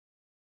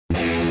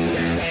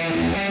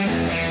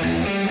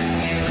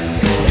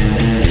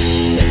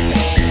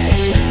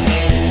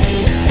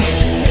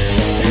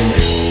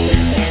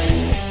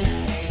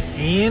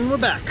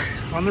back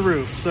on the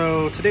roof.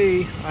 So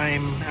today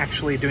I'm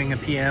actually doing a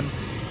PM,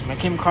 and I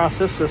came across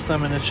this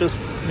system, and it's just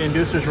the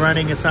inducer's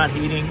running, it's not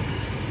heating.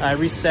 I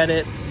reset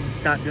it,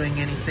 not doing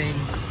anything.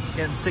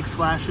 Getting 6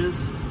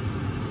 flashes.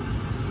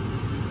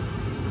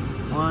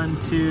 1,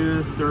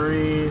 2,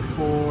 3,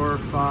 4,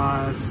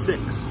 5,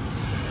 6.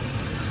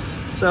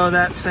 So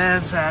that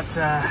says that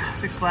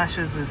 6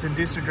 flashes is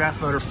inducer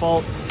draft motor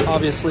fault.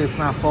 Obviously it's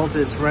not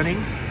faulted, it's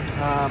running.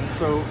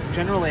 So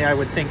generally I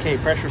would think, hey,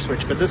 pressure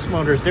switch, but this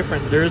motor is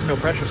different. There is no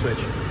pressure switch.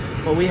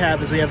 What we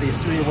have is we have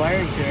these 3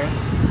 wires here,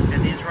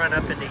 and these run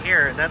up into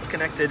here, and that's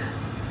connected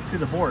to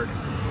the board.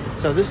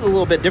 So this is a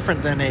little bit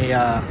different than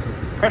a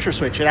pressure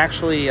switch. It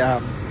actually,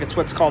 it's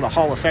what's called a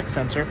Hall effect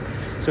sensor.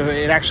 So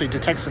it actually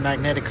detects the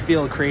magnetic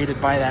field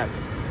created by that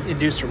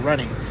inducer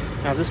running.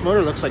 Now this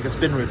motor looks like it's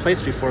been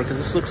replaced before because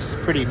this looks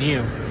pretty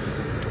new.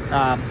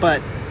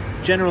 But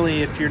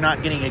generally, if you're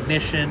not getting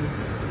ignition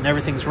and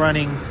everything's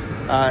running,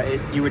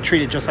 you would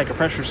treat it just like a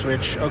pressure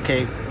switch.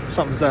 Okay,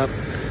 something's up.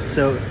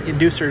 So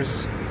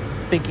inducer's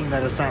thinking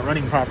that it's not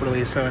running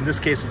properly. So in this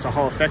case, it's a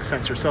Hall effect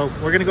sensor. So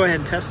we're gonna go ahead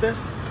and test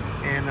this,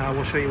 and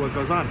we'll show you what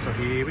goes on. So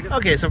here we go.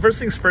 Okay, so first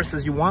things first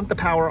is you want the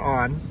power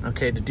on,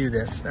 okay, to do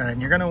this.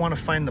 And you're gonna wanna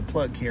find the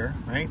plug here,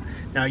 right?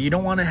 Now you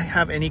don't wanna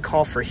have any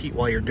call for heat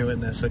while you're doing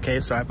this, okay?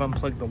 So I've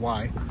unplugged the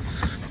Y.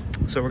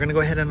 So we're gonna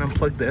go ahead and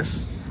unplug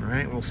this, all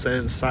right? We'll set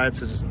it aside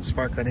so it doesn't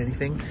spark on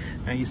anything.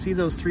 Now you see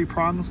those 3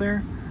 prongs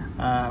there?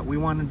 We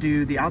wanna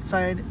do the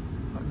outside,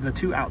 the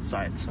 2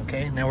 outsides,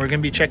 okay? Now we're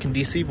gonna be checking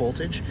DC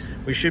voltage.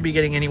 We should be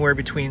getting anywhere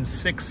between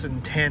 6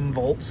 and 10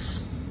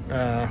 volts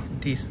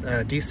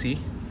DC.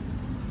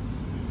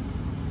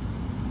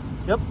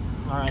 Yep,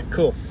 all right,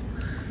 cool.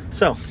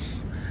 So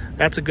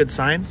that's a good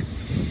sign.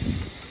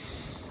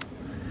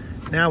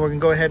 Now we're gonna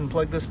go ahead and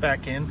plug this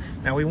back in.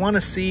 Now we wanna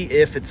see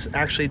if it's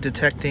actually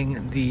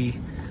detecting the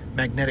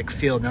magnetic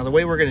field. Now the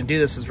way we're gonna do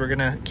this is we're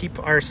gonna keep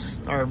our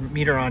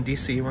meter on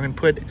DC. We're gonna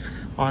put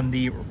on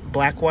the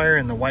black wire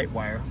and the white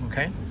wire,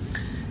 okay?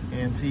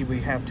 And see, we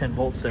have 10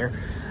 volts there.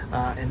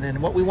 And then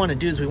what we wanna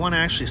do is we wanna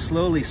actually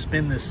slowly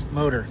spin this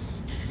motor.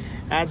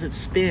 As it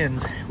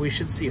spins, we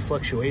should see a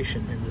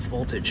fluctuation in this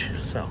voltage.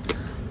 So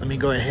let me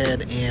go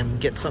ahead and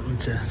get something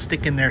to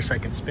stick in there so I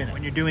can spin it.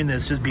 When you're doing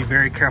this, just be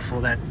very careful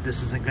that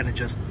this isn't gonna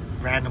just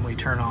randomly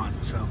turn on.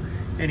 So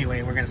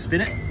anyway, we're gonna spin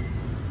it.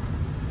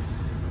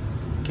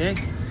 Okay,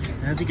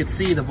 and as you can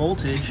see, the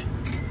voltage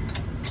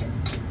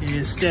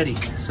is steady.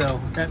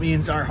 So that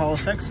means our Hall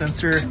effect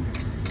sensor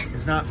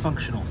is not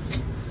functional.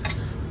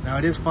 Now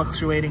it is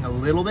fluctuating a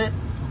little bit,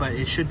 but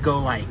it should go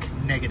like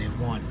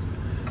 -1.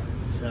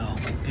 So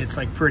it's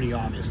like pretty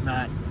obvious.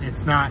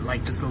 It's not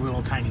like just a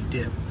little tiny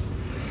dip.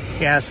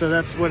 Yeah, so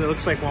that's what it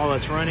looks like while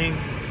it's running.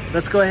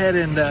 Let's go ahead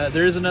and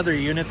there is another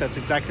unit that's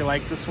exactly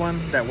like this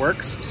one that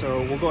works.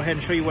 So we'll go ahead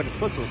and show you what it's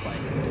supposed to look like.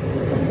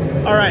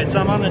 All right,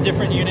 so I'm on a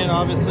different unit.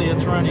 Obviously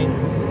it's running,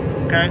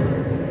 okay?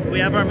 So we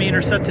have our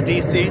meter set to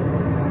DC.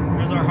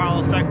 There's our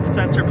Hall effect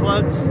sensor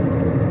plugs.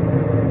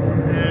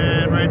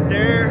 And right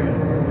there,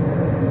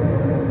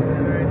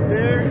 and right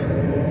there.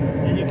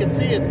 And you can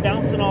see it's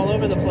bouncing all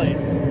over the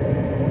place.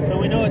 So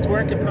we know it's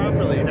working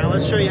properly. Now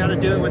let's show you how to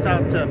do it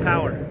without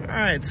power. All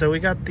right, so we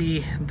got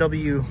the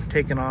W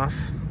taken off.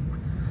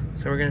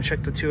 So we're gonna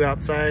check the 2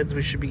 outsides.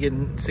 We should be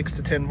getting 6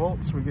 to 10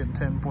 volts. We're getting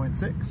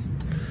 10.6.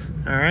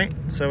 All right,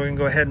 so we're gonna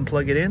go ahead and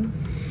plug it in.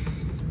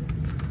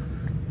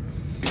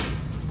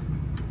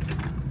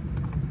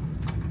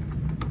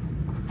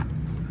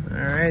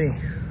 Alrighty,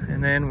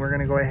 and then we're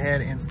gonna go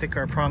ahead and stick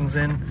our prongs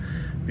in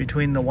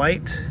between the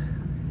white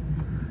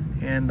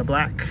and the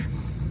black.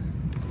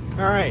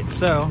 All right,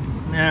 so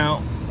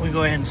now we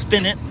go ahead and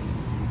spin it.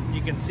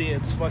 You can see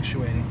it's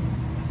fluctuating.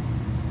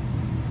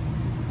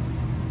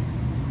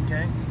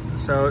 Okay,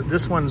 so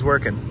this one's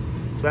working.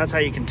 So that's how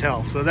you can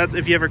tell. So that's,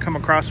 if you ever come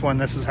across one,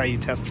 this is how you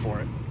test for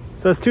it.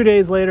 So it's 2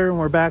 days later and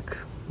we're back.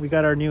 We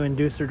got our new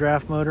inducer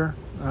draft motor.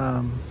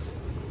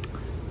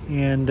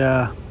 And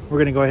we're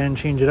gonna go ahead and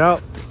change it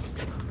out.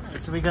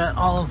 So we got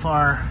all of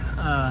our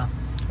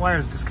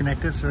wires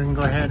disconnected. So we're gonna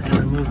go ahead and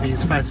remove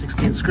these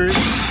 5/16 screws.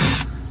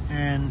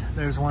 And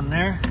there's one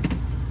there,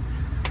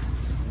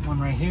 one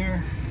right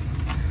here,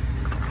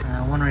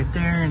 one right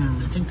there,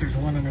 and I think there's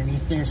one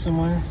underneath there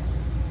somewhere.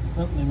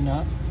 Oh, maybe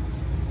not.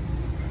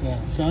 Yeah,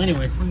 so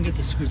anyway, we can get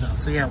the screws out.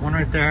 So yeah, one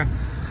right there,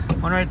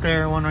 one right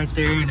there, one right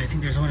there, and I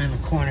think there's one in the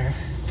corner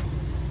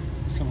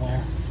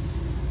somewhere.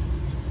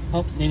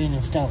 Oh, they didn't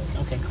install it.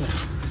 Okay, cool.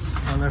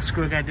 Well, let's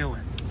screw that do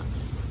it.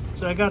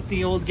 So I got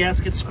the old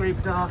gasket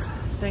scraped off,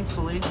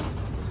 thankfully.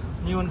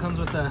 New one comes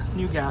with a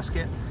new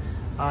gasket.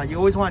 You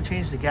always want to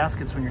change the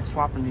gaskets when you're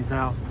swapping these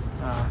out,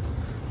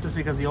 just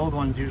because the old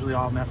one's usually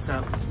all messed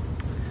up.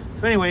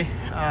 So anyway,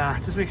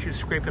 just make sure you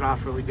scrape it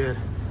off really good.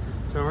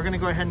 So we're gonna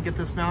go ahead and get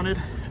this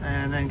mounted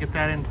and then get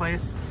that in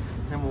place,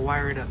 and then we'll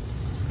wire it up.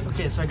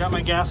 Okay, so I got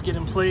my gasket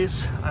in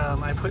place.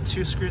 I put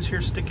 2 screws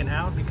here sticking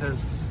out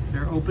because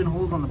there are open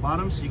holes on the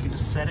bottom, so you can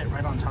just set it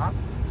right on top.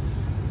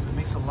 So it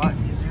makes it a lot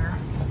easier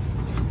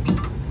to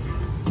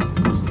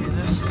do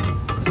this.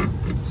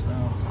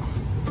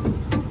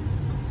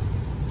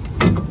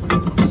 So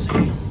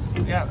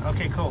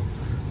Okay, cool.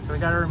 So we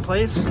got her in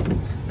place.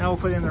 Now we'll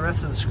put in the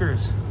rest of the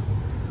screws.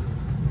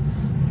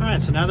 All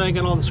right, so now that I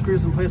got all the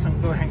screws in place, I'm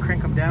gonna go ahead and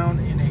crank them down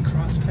in a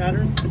cross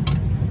pattern.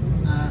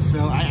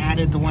 So I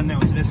added the one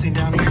that was missing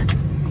down here.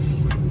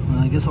 Well,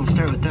 I guess I'll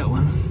start with that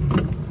one.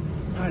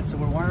 All right, so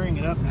we're wiring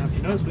it up now. If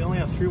you notice, we only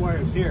have 3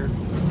 wires here.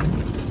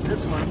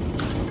 This one,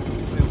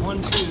 we have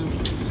 1, 2,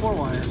 4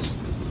 wires,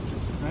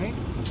 right?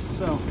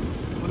 So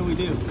what do we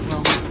do?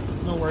 Well,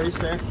 no worries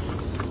there.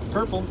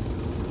 Purple,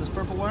 this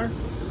purple wire,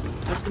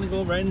 that's gonna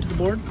go right into the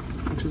board,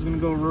 which is gonna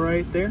go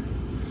right there,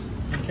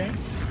 okay?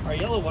 Our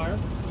yellow wire,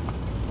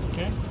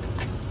 okay?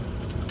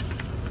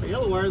 Our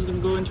yellow wire is gonna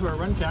go into our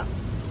run cap,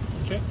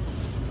 okay?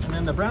 And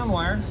then the brown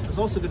wire is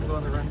also gonna go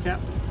in the run cap.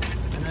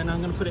 And then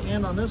I'm gonna put an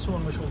end on this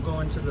one, which will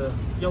go into the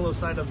yellow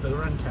side of the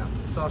run cap.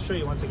 So I'll show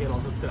you once I get all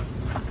hooked up.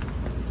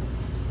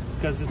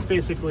 Because it's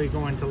basically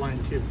going to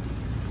line 2.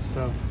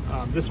 So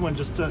this one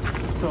just,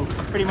 so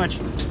pretty much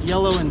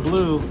yellow and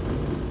blue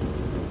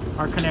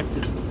are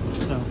connected.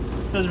 So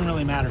it doesn't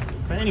really matter.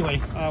 But anyway,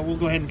 we'll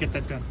go ahead and get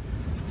that done.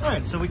 All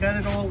right, so we got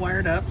it all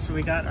wired up. So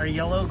we got our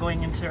yellow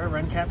going into our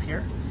run cap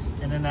here.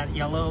 And then that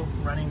yellow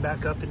running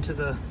back up into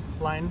the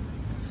line.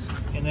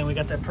 And then we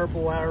got that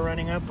purple wire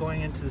running up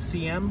going into the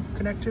CM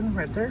connection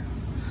right there.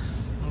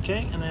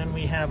 Okay, and then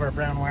we have our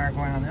brown wire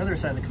going on the other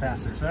side of the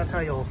capacitor. So that's how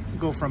you'll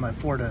go from a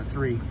 4 to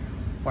 3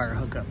 wire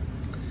hookup.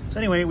 So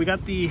anyway, we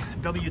got the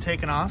W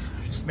taken off,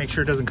 just to make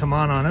sure it doesn't come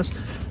on us.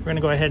 We're gonna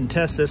go ahead and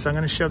test this. I'm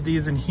gonna shove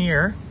these in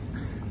here.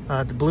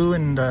 The blue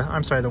and,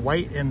 I'm sorry, the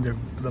white and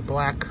the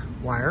black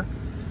wire.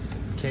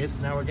 Okay,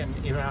 so now we're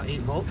getting about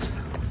 8 volts.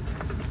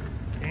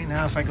 Okay,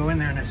 now if I go in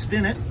there and I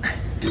spin it,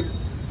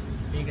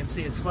 you can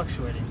see it's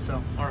fluctuating.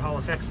 So our Hall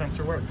effect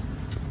sensor works.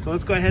 So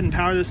let's go ahead and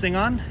power this thing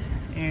on,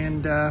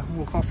 and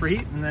we'll call for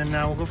heat, and then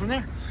we'll go from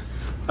there.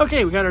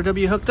 Okay, we got our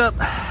W hooked up,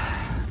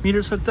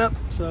 meters hooked up,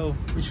 so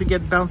we should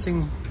get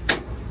bouncing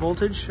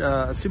voltage,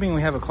 assuming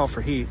we have a call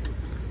for heat.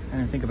 I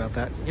didn't think about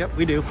that. Yep,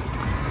 we do.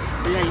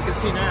 But yeah, you can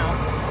see now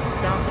it's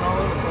bouncing all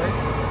over the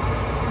place.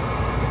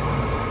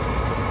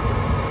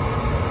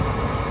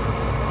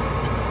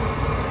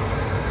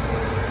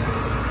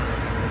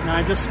 Now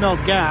I just smelled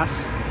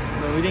gas,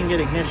 but we didn't get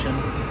ignition,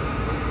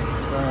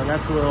 so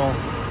that's a little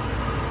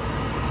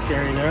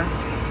scary there.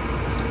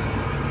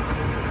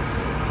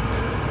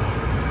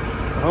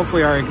 So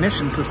hopefully our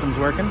ignition system's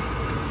working.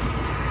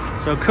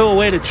 So a cool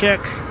way to check,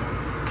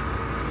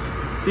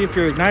 see if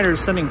your igniter is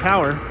sending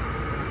power.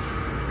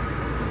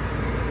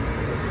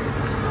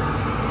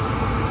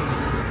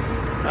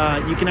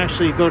 You can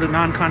actually go to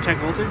non-contact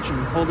voltage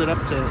and hold it up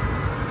to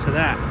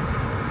that,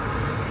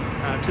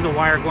 to the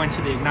wire going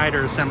to the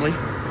igniter assembly.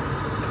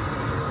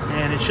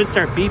 And it should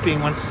start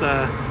beeping once,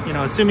 you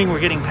know, assuming we're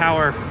getting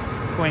power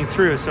going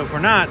through. So if we're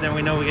not, then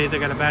we know we either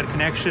got a bad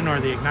connection or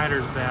the igniter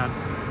is bad.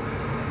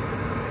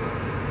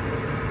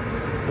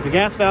 But the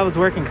gas valve is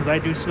working because I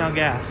do smell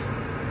gas.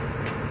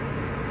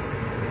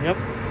 Yep.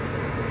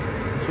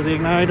 So the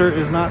igniter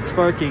is not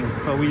sparking,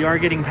 but we are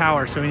getting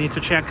power. So we need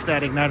to check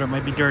that igniter. It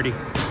might be dirty.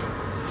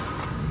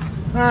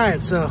 All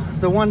right, so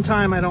the one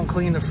time I don't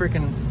clean the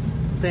freaking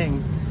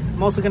thing,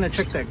 I'm also gonna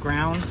check that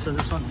ground. So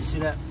this one, you see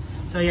that?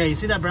 So yeah, you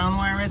see that brown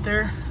wire right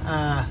there?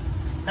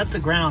 That's the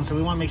ground, so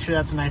we wanna make sure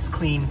that's a nice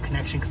clean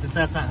connection, because if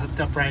that's not hooked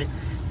up right,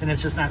 then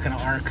it's just not gonna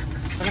arc. So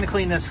I'm gonna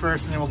clean this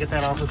first, and then we'll get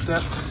that all hooked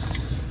up.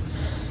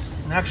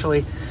 And actually,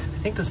 I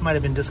think this might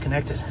have been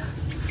disconnected.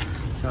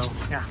 So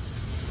yeah.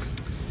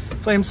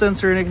 Flame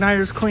sensor and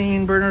igniter's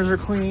clean, burners are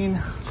clean,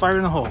 fire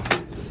in the hole.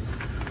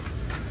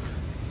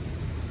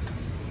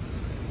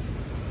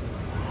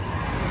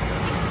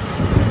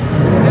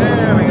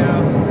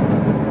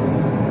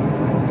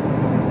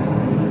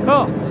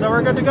 So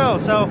we're good to go.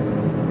 So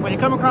when you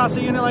come across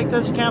a unit like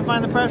this, you can't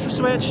find the pressure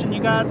switch, and you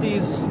got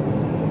these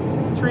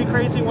 3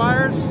 crazy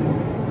wires,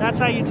 that's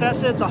how you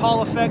test it. It's a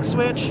Hall effect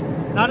switch,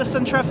 not a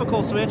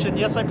centrifugal switch, and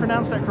yes, I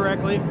pronounced that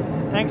correctly.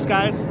 Thanks,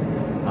 guys.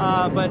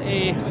 But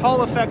a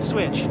Hall effect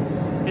switch.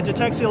 It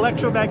detects the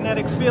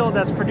electromagnetic field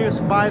that's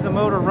produced by the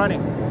motor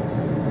running,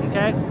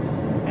 okay?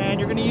 And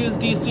you're gonna use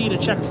DC to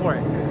check for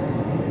it.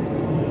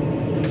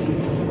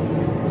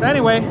 So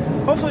anyway,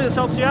 hopefully this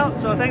helps you out.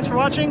 So thanks for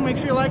watching. Make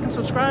sure you like and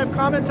subscribe,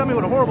 comment, tell me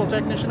what a horrible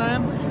technician I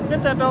am,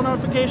 hit that bell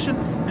notification,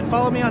 and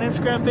follow me on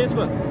Instagram,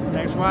 Facebook.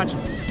 Thanks for watching.